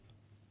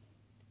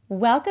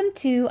Welcome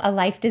to A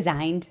Life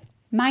Designed.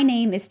 My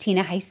name is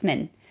Tina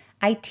Heisman.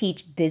 I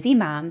teach busy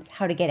moms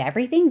how to get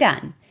everything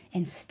done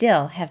and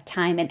still have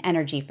time and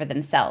energy for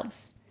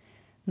themselves.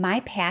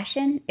 My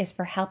passion is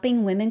for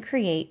helping women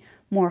create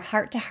more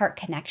heart-to-heart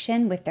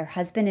connection with their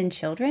husband and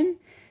children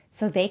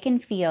so they can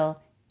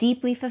feel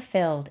deeply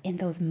fulfilled in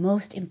those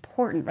most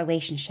important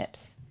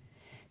relationships.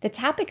 The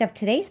topic of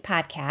today's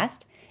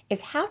podcast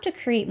is how to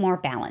create more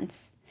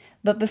balance.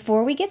 But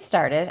before we get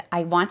started,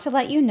 I want to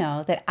let you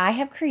know that I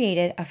have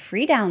created a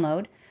free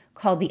download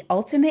called The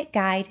Ultimate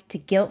Guide to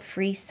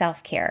Guilt-Free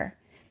Self-Care.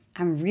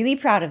 I'm really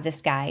proud of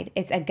this guide.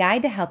 It's a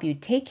guide to help you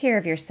take care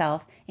of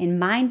yourself in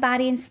mind,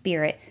 body, and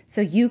spirit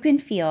so you can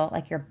feel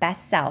like your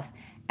best self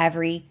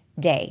every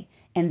day.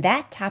 And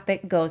that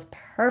topic goes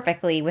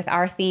perfectly with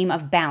our theme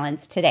of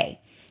balance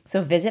today.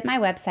 So visit my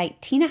website,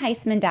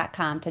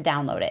 tinaheisman.com, to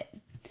download it.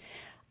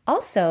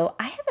 Also,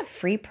 I have a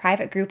free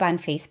private group on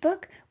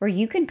Facebook where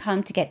you can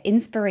come to get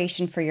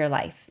inspiration for your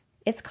life.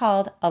 It's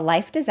called A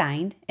Life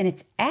Designed, and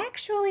it's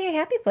actually a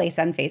happy place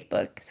on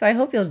Facebook, so I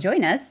hope you'll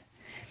join us.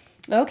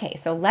 Okay,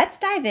 so let's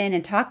dive in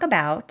and talk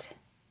about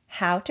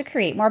how to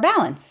create more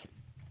balance.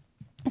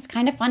 It's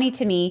kind of funny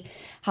to me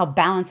how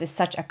balance is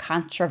such a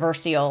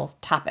controversial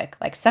topic.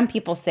 Like some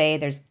people say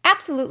there's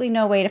absolutely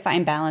no way to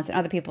find balance, and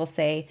other people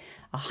say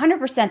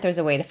 100% there's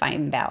a way to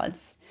find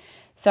balance.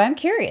 So I'm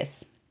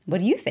curious, what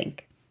do you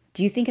think?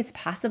 Do you think it's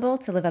possible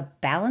to live a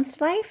balanced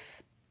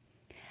life?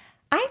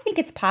 I think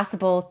it's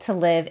possible to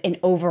live an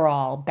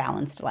overall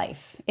balanced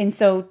life. And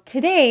so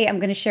today I'm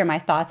going to share my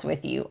thoughts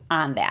with you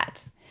on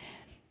that.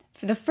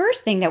 The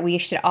first thing that we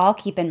should all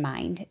keep in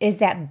mind is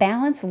that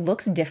balance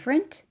looks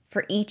different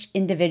for each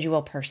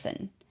individual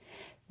person.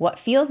 What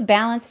feels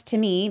balanced to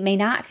me may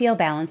not feel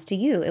balanced to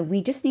you, and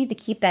we just need to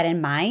keep that in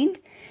mind.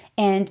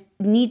 And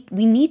we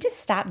need to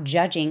stop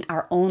judging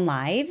our own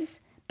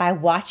lives by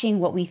watching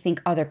what we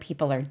think other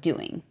people are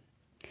doing.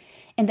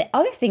 And the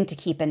other thing to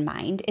keep in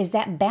mind is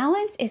that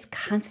balance is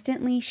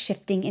constantly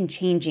shifting and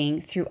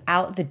changing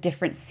throughout the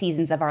different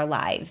seasons of our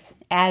lives,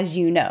 as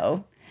you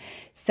know.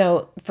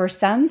 So for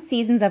some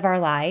seasons of our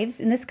lives,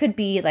 and this could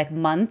be like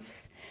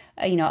months,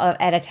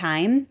 at a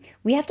time,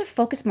 we have to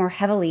focus more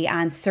heavily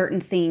on certain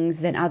things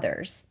than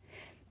others.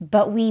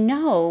 But we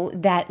know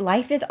that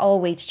life is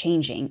always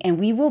changing, and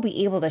we will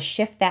be able to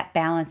shift that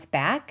balance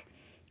back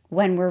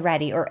when we're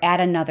ready or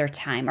at another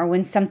time or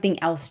when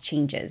something else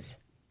changes.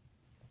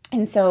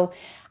 And so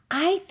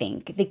I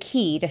think the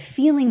key to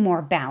feeling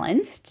more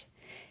balanced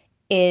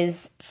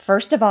is,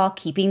 first of all,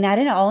 keeping that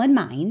all in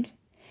mind,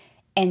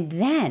 and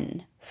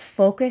then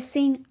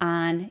focusing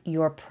on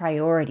your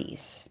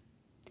priorities.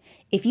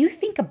 If you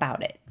think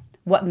about it,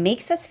 what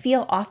makes us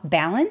feel off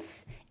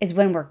balance is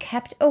when we're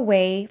kept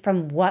away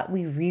from what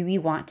we really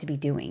want to be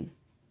doing,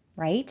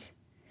 right?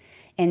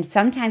 And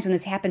sometimes when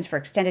this happens for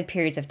extended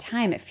periods of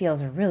time, it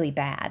feels really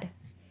bad.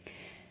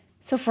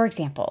 So for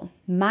example,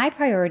 my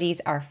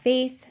priorities are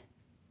faith,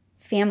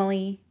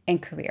 family,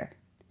 and career.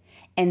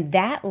 And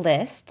that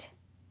list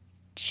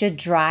should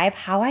drive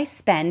how I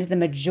spend the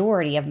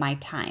majority of my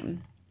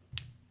time.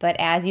 But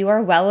as you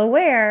are well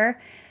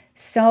aware,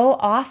 so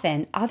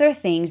often other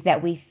things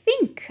that we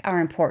think are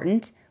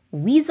important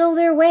weasel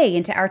their way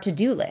into our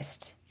to-do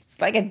list. It's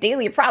like a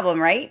daily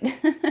problem, right?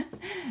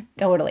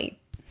 Totally.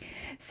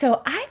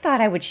 So I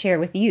thought I would share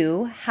with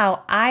you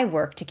how I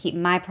work to keep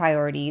my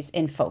priorities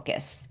in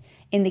focus.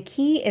 And the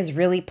key is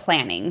really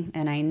planning.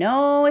 And I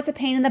know it's a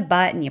pain in the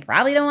butt and you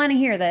probably don't want to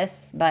hear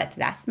this, but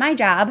that's my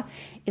job,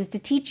 is to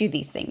teach you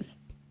these things.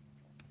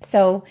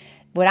 So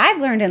what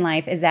I've learned in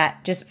life is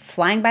that just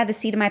flying by the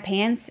seat of my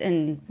pants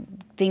and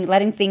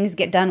letting things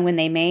get done when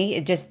they may,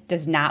 it just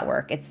does not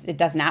work. It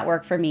does not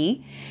work for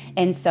me.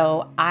 And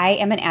so I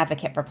am an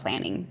advocate for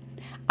planning.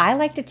 I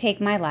like to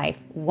take my life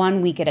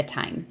 1 week at a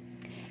time.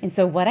 And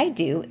so what I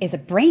do is a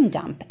brain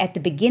dump at the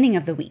beginning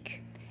of the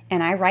week.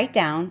 And I write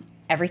down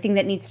everything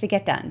that needs to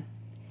get done.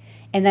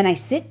 And then I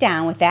sit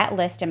down with that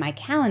list in my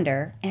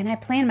calendar and I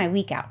plan my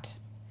week out.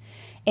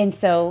 And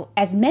so,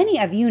 as many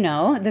of you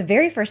know, the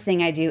very first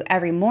thing I do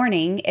every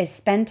morning is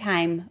spend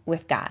time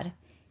with God.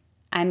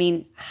 I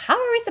mean, how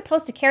are we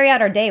supposed to carry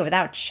out our day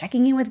without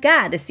checking in with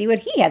God to see what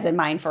He has in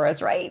mind for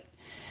us, right?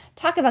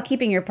 Talk about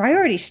keeping your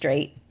priorities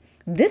straight.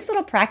 This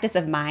little practice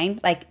of mine,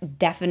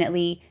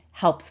 definitely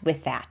helps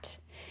with that.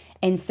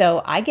 And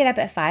so I get up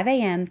at 5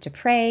 a.m. to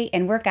pray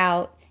and work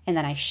out, and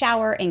then I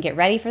shower and get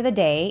ready for the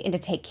day and to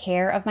take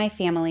care of my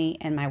family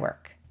and my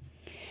work.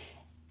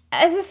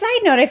 As a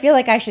side note, I feel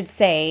like I should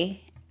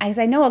say, as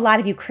I know a lot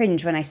of you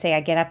cringe when I say I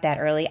get up that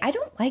early, I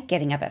don't like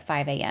getting up at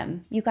 5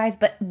 a.m., you guys,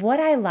 but what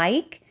I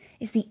like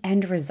is the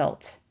end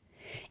result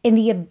and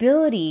the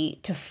ability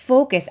to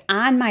focus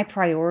on my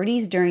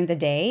priorities during the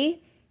day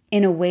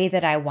in a way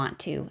that I want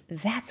to.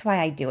 That's why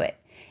I do it.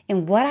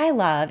 And what I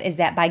love is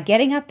that by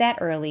getting up that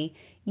early,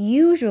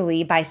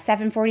 usually by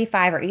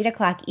 7:45 or 8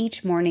 o'clock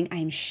each morning,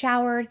 I'm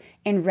showered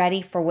and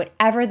ready for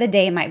whatever the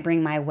day might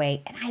bring my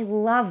way. And I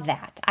love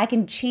that. I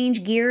can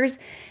change gears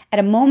at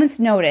a moment's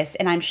notice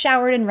and I'm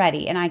showered and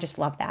ready. And I just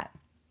love that.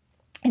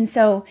 And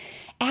so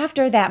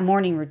after that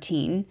morning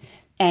routine,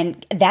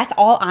 And that's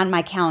all on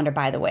my calendar,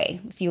 by the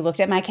way. If you looked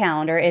at my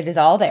calendar, it is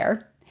all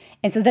there.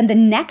 And so then the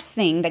next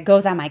thing that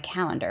goes on my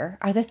calendar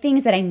are the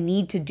things that I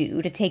need to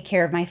do to take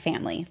care of my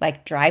family,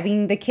 like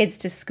driving the kids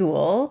to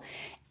school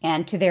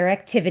and to their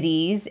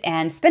activities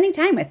and spending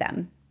time with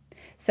them.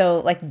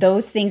 So like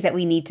those things that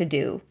we need to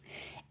do.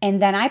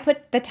 And then I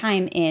put the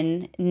time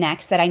in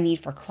next that I need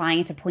for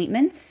client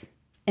appointments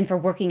and for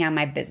working on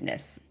my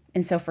business.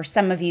 And so for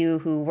some of you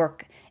who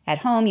work at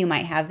home, you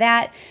might have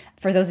that.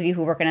 For those of you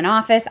who work in an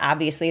office,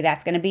 obviously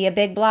that's going to be a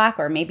big block.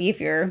 Or maybe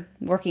if you're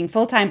working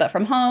full-time but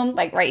from home,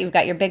 like right, you've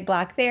got your big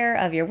block there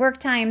of your work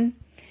time.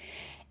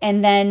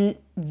 And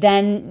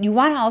then you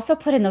want to also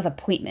put in those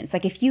appointments.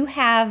 Like if you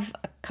have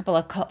a couple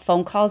of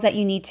phone calls that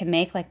you need to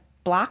make, like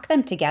block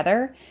them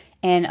together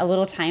in a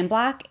little time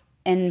block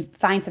and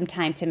find some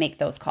time to make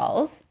those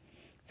calls.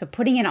 So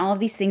putting in all of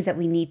these things that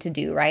we need to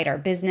do, right? Our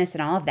business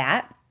and all of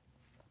that.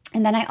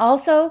 And then I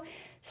also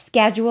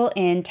schedule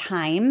in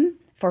time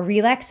for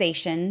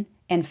relaxation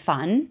and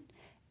fun.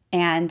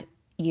 And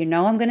you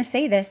know I'm going to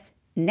say this,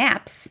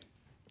 naps.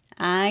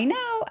 I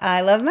know,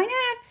 I love my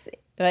naps,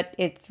 but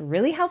it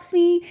really helps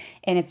me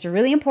and it's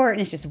really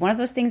important. It's just one of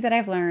those things that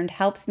I've learned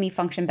helps me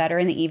function better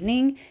in the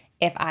evening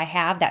if I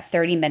have that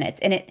 30 minutes.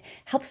 And it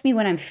helps me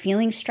when I'm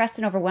feeling stressed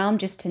and overwhelmed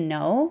just to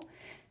know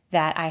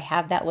that I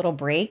have that little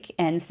break.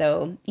 And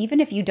so even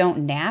if you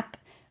don't nap,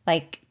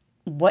 like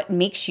what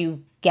makes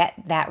you get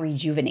that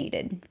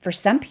rejuvenated? For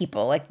some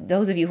people, like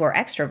those of you who are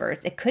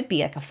extroverts, it could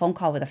be like a phone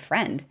call with a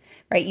friend,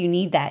 right? You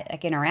need that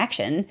like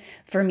interaction.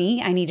 For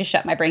me, I need to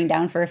shut my brain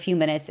down for a few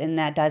minutes and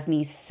that does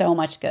me so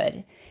much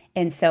good.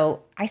 And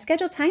so I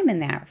schedule time in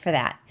there for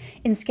that.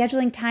 And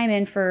scheduling time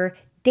in for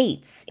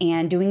dates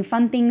and doing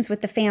fun things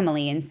with the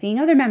family and seeing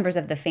other members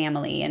of the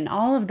family and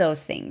all of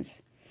those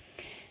things.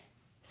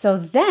 So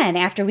then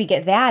after we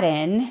get that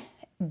in,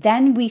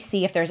 then we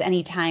see if there's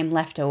any time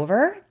left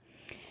over.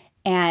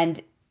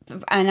 And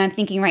I'm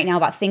thinking right now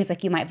about things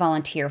like you might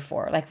volunteer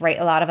for. Like, right,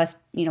 a lot of us,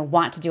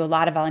 want to do a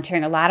lot of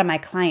volunteering. A lot of my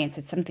clients,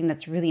 it's something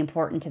that's really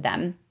important to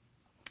them.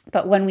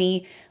 But when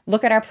we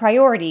look at our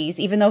priorities,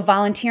 even though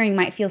volunteering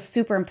might feel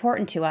super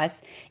important to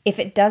us, if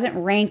it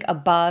doesn't rank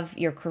above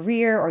your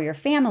career or your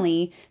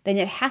family, then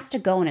it has to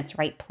go in its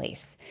right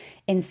place.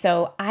 And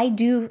so I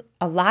do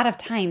a lot of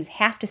times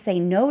have to say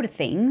no to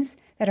things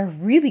that are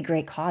really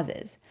great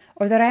causes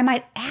or that I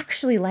might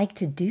actually like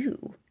to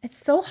do. It's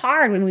so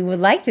hard when we would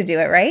like to do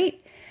it,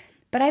 right?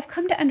 But I've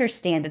come to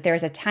understand that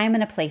there's a time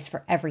and a place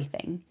for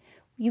everything.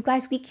 You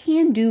guys, we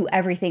can do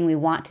everything we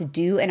want to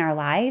do in our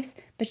lives,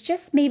 but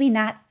just maybe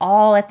not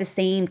all at the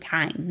same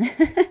time.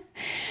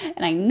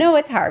 And I know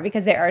it's hard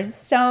because there are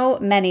so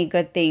many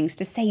good things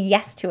to say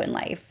yes to in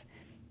life.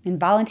 And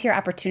volunteer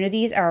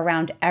opportunities are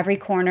around every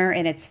corner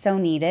and it's so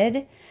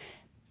needed.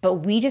 But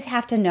we just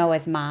have to know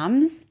as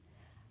moms,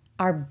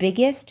 our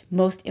biggest,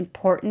 most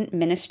important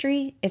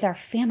ministry is our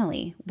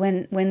family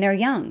when they're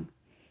young.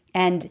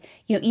 And,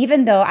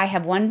 even though I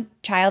have one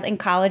child in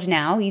college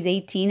now, he's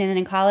 18 and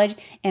in college,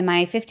 and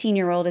my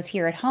 15-year-old is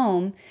here at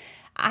home,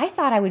 I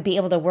thought I would be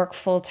able to work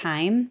full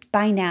time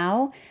by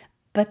now.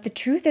 But the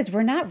truth is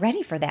we're not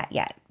ready for that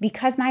yet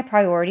because my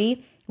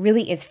priority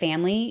really is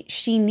family.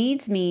 She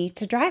needs me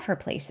to drive her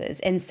places.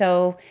 And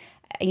so,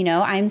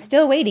 I'm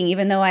still waiting,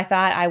 even though I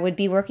thought I would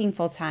be working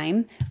full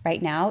time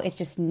right now. It's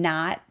just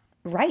not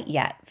right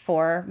yet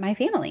for my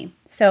family.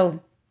 So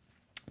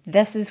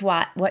this is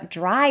what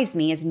drives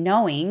me is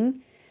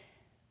knowing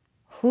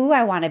who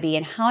I want to be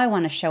and how I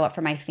want to show up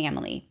for my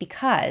family,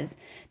 because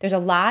there's a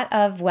lot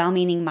of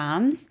well-meaning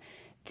moms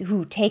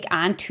who take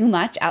on too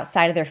much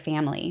outside of their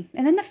family.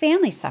 And then the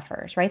family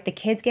suffers, right? The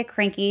kids get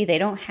cranky. They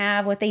don't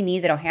have what they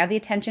need. They don't have the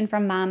attention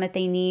from mom that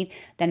they need.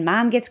 Then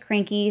mom gets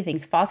cranky.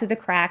 Things fall through the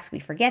cracks. We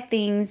forget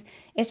things.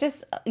 It's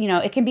just,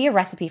 it can be a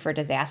recipe for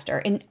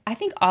disaster. And I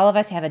think all of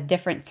us have a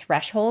different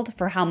threshold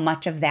for how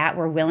much of that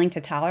we're willing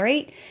to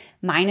tolerate.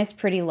 Mine is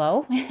pretty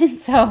low. And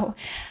so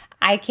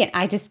I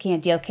just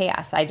can't deal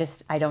chaos. I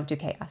don't do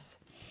chaos.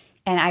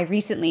 And I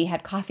recently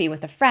had coffee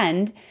with a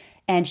friend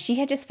and she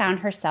had just found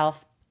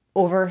herself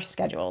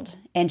overscheduled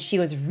and she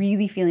was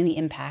really feeling the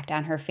impact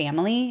on her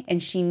family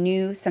and she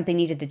knew something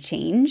needed to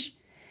change,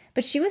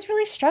 but she was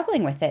really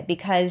struggling with it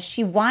because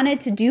she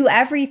wanted to do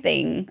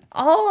everything.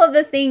 All of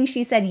the things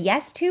she said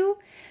yes to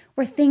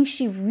were things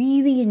she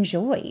really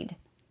enjoyed.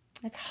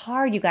 It's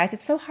hard, you guys.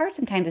 It's so hard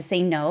sometimes to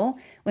say no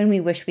when we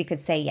wish we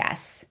could say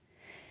yes.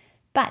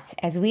 But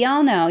as we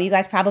all know, you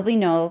guys probably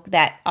know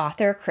that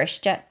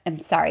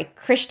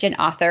Christian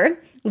author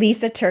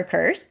Lisa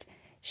TerKeurst,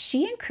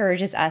 she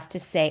encourages us to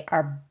say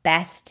our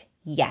best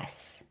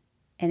yes.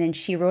 And then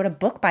she wrote a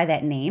book by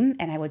that name,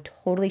 and I would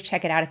totally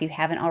check it out if you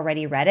haven't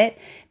already read it,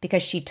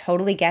 because she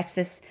totally gets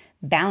this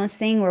balance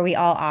thing where we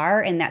all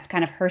are, and that's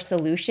kind of her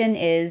solution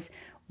is,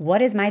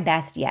 what is my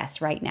best yes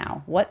right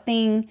now? What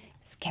thing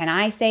can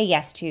I say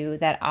yes to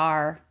that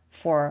are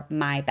for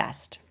my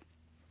best?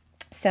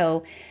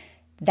 So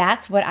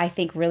that's what I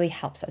think really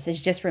helps us,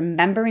 is just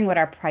remembering what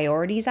our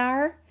priorities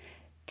are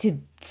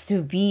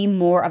to be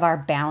more of our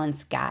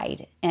balance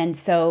guide. And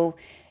so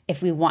if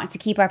we want to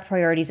keep our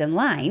priorities in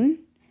line,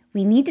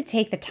 we need to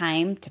take the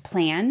time to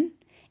plan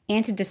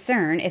and to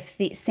discern if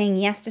saying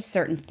yes to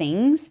certain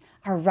things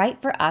are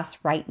right for us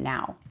right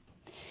now.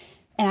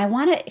 And I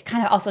want to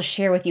kind of also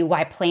share with you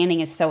why planning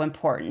is so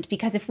important,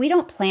 because if we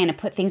don't plan and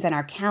put things on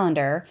our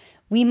calendar,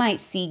 we might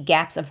see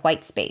gaps of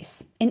white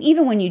space. And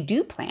even when you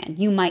do plan,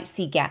 you might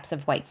see gaps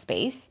of white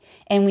space,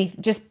 and we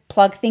just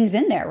plug things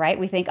in there, right?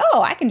 We think,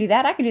 oh, I can do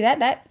that. I can do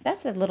that.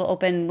 That's a little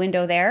open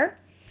window there.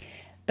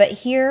 But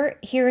here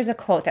is a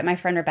quote that my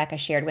friend Rebecca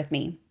shared with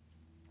me.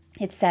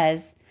 It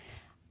says,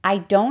 "I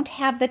don't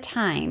have the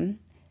time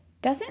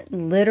doesn't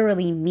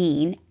literally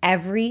mean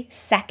every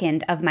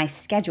second of my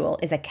schedule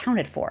is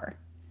accounted for,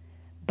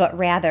 but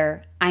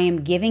rather I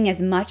am giving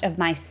as much of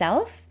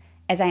myself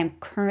as I am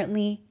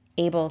currently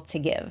able to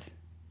give."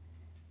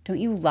 Don't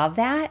you love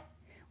that?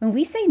 When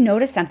we say no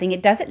to something,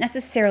 it doesn't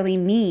necessarily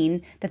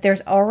mean that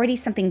there's already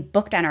something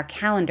booked on our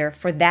calendar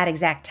for that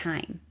exact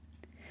time,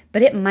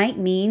 but it might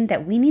mean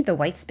that we need the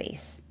white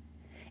space.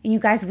 And you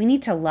guys, we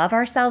need to love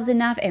ourselves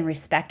enough and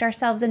respect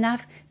ourselves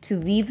enough to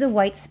leave the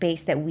white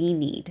space that we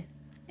need.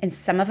 And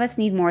some of us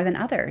need more than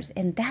others,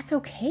 and that's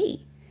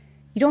okay.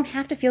 You don't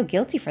have to feel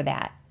guilty for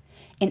that.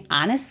 And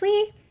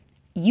honestly,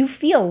 you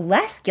feel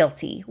less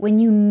guilty when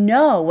you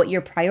know what your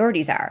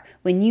priorities are,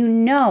 when you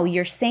know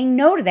you're saying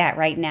no to that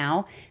right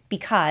now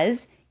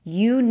because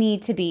you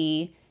need to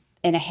be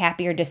in a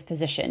happier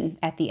disposition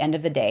at the end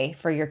of the day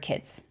for your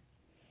kids.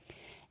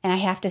 And I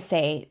have to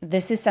say,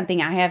 this is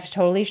something I have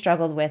totally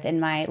struggled with in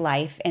my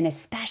life, and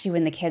especially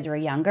when the kids were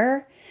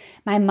younger.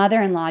 My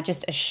mother-in-law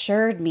just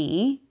assured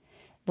me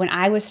when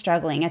I was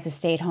struggling as a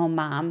stay-at-home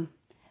mom,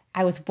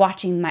 I was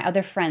watching my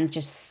other friends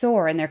just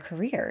soar in their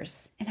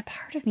careers. And a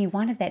part of me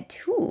wanted that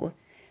too.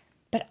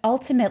 But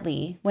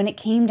ultimately, when it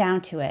came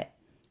down to it,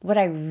 what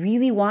I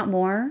really want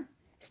more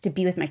is to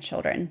be with my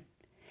children.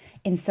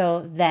 And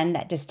so then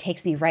that just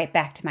takes me right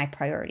back to my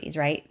priorities,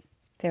 right?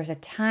 There's a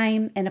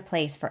time and a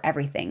place for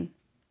everything.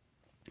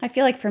 I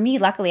feel like for me,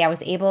 luckily, I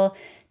was able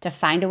to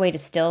find a way to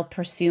still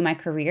pursue my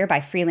career by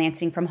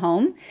freelancing from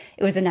home.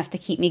 It was enough to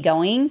keep me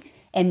going.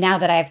 And now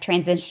that I've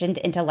transitioned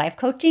into life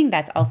coaching,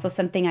 that's also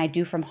something I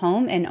do from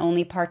home and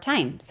only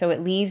part-time. So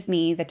it leaves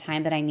me the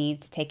time that I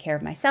need to take care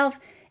of myself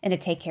and to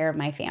take care of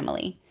my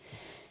family.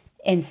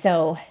 And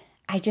so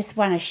I just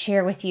want to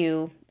share with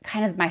you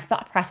kind of my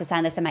thought process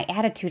on this, and my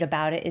attitude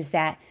about it is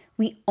that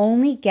we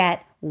only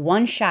get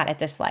one shot at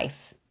this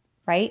life,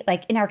 right?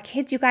 Like in our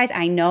kids, you guys,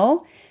 I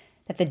know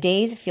that the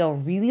days feel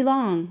really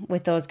long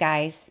with those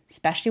guys,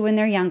 especially when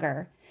they're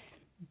younger.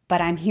 But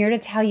I'm here to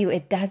tell you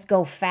it does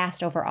go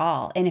fast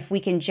overall. And if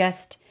we can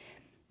just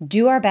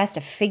do our best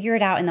to figure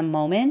it out in the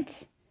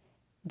moment,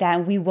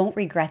 that we won't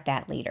regret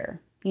that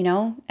later,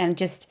 and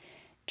just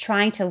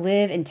trying to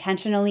live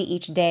intentionally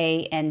each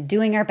day and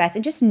doing our best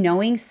and just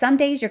knowing some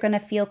days you're going to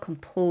feel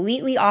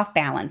completely off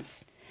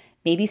balance.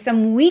 Maybe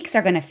some weeks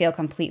are going to feel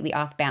completely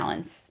off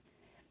balance.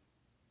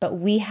 But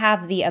we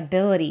have the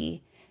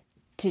ability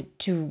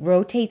to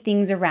rotate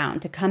things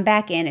around, to come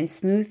back in and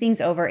smooth things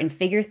over and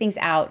figure things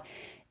out.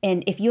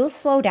 And if you'll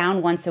slow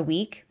down once a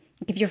week,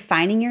 if you're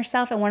finding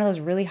yourself in one of those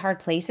really hard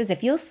places,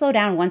 if you'll slow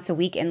down once a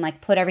week and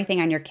put everything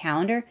on your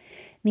calendar,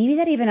 maybe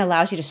that even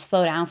allows you to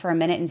slow down for a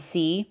minute and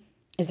see,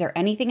 is there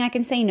anything I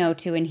can say no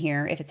to in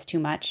here if it's too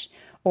much?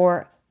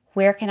 Or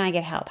where can I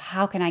get help?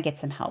 How can I get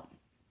some help?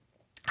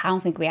 I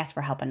don't think we ask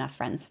for help enough,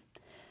 friends.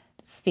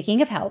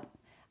 Speaking of help,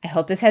 I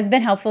hope this has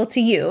been helpful to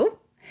you.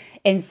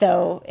 And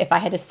so if I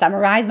had to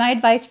summarize my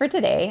advice for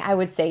today, I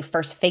would say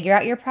first, figure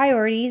out your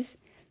priorities.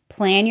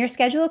 Plan your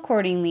schedule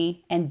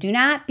accordingly, and do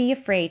not be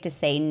afraid to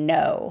say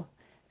no.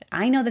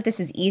 I know that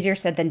this is easier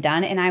said than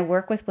done, and I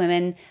work with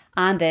women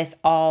on this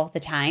all the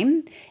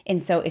time.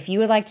 And so if you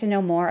would like to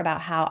know more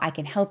about how I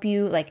can help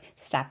you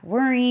stop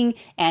worrying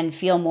and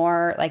feel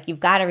more like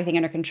you've got everything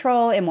under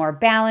control and more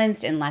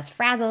balanced and less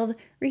frazzled,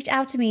 reach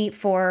out to me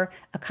for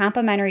a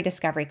complimentary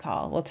discovery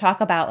call. We'll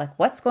talk about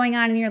what's going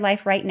on in your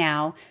life right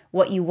now,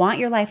 what you want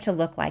your life to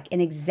look like,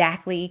 and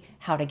exactly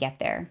how to get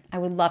there. I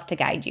would love to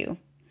guide you.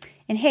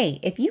 And hey,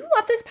 if you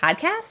love this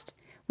podcast,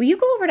 will you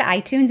go over to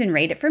iTunes and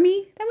rate it for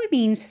me? That would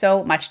mean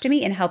so much to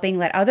me in helping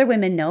let other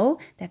women know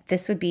that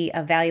this would be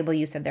a valuable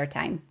use of their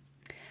time.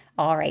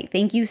 All right,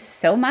 thank you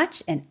so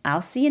much, and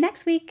I'll see you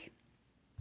next week.